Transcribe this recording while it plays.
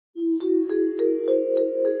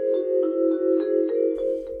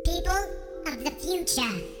future.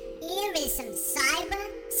 Here is some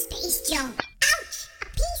cyber space junk. Ouch! A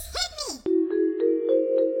piece hit me!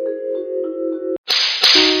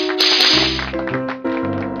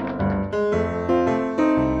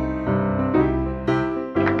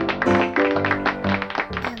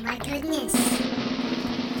 Oh my goodness.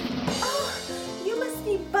 Oh, you must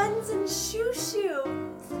be Buns and Shoo Shoo.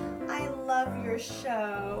 I love your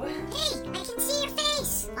show. Hey, I can see your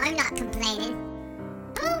face. I'm not complaining.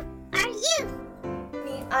 Who are you?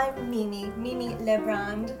 I'm Mimi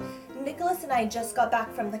Lebrand. Nicholas and I just got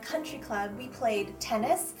back from the country club. We played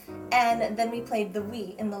tennis, and then we played the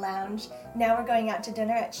Wii in the lounge. Now we're going out to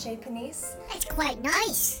dinner at Chez Panisse. That's quite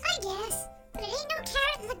nice, I guess. But it ain't no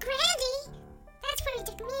Carrot the Grandy. That's where he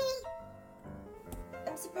took me.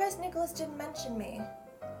 I'm surprised Nicholas didn't mention me.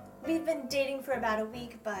 We've been dating for about a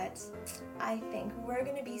week, but I think we're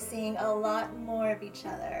gonna be seeing a lot more of each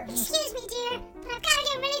other. Excuse me, dear, but I've gotta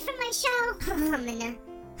get ready for my show.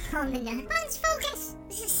 Buns, focus!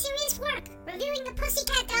 This is serious work. Reviewing the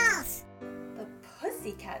Pussycat Dolls. The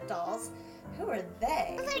Pussycat Dolls? Who are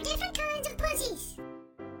they? Well, they're different kinds of pussies.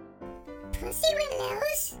 Pussy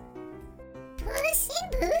Willows. Puss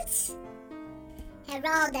in Boots.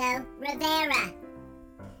 Geraldo Rivera.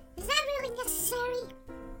 Is that really necessary?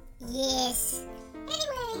 Yes.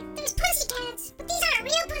 Anyway, there's pussycats, but these aren't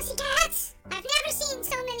real pussycats. I've never seen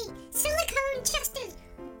so many silicone-chested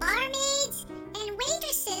barmaids and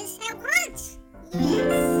waitresses at once.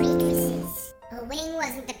 Yes, waitresses. A wing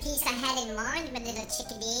wasn't the piece I had in mind, my little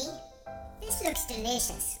chickadee. This looks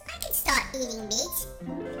delicious. I can start eating meat.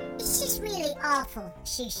 It's just really awful,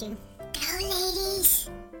 Shoo Shoo. Go, ladies.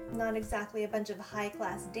 Not exactly a bunch of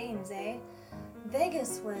high-class dames, eh?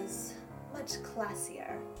 Vegas was much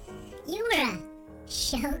classier. You were a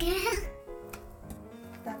showgirl?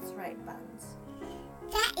 That's right, Buns.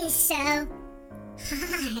 That is so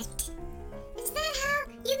hot. Is that how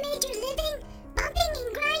you made your living? Bumping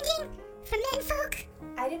and grinding for menfolk?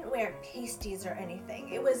 I didn't wear pasties or anything.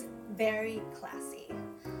 It was very classy.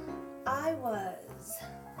 I was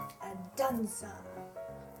a dunsa.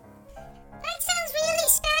 That sounds really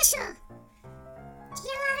special. Do you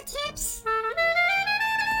have a lot of tips?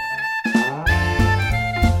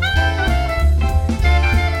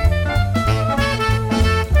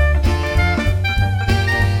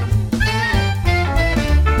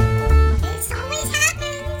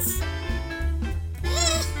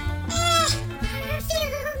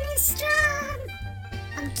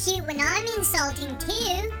 Cute when I'm insulting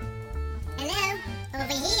too. Hello,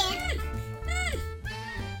 over here.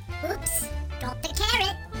 Oops, dropped the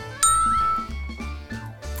carrot.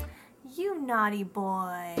 You naughty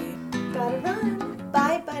boy. Gotta run.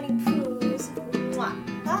 Bye, Bunny Poos. Mwah.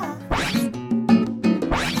 Bye.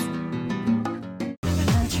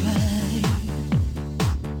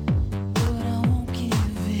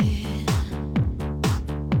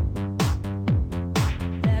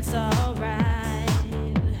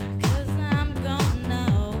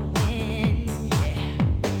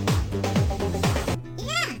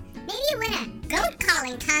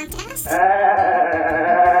 Contest.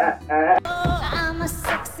 I'm a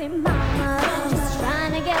sexy mama, just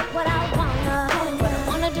trying to get what I wanna. What I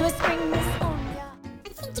wanna do is spring this on ya. I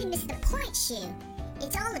think you missed the point, Shoo.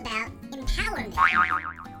 It's all about empowerment.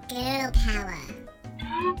 Girl power.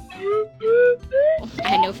 I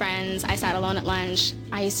had no friends. I sat alone at lunch.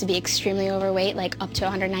 I used to be extremely overweight, like up to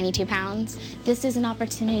 192 pounds. This is an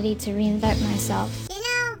opportunity to reinvent myself. You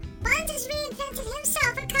know, Buns has reinvented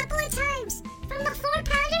himself a couple of times. From a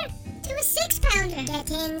 4-pounder to a 6-pounder.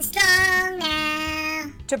 Getting strong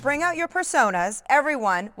now. To bring out your personas,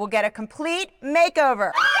 everyone will get a complete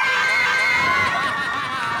makeover.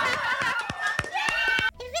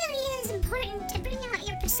 It really is important to bring out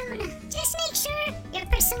your persona. Just make sure your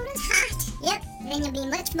persona's hot. Yep, then you'll be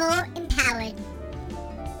much more empowered.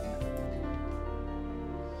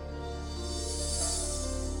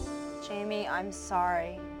 Jamie, I'm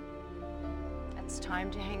sorry. It's time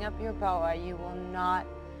to hang up your boa. You will not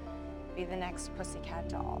be the next Pussycat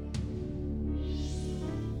Doll.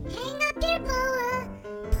 Hang up your boa,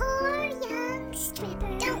 poor young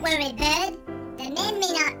stripper. Don't worry, bird. The men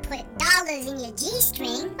may not put dollars in your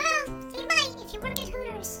G-string. Well, they might if you work at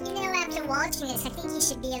Hooters. You know, after watching this, I think you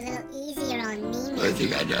should be a little easier on Mimi. I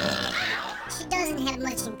think I know. She doesn't have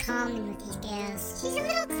much in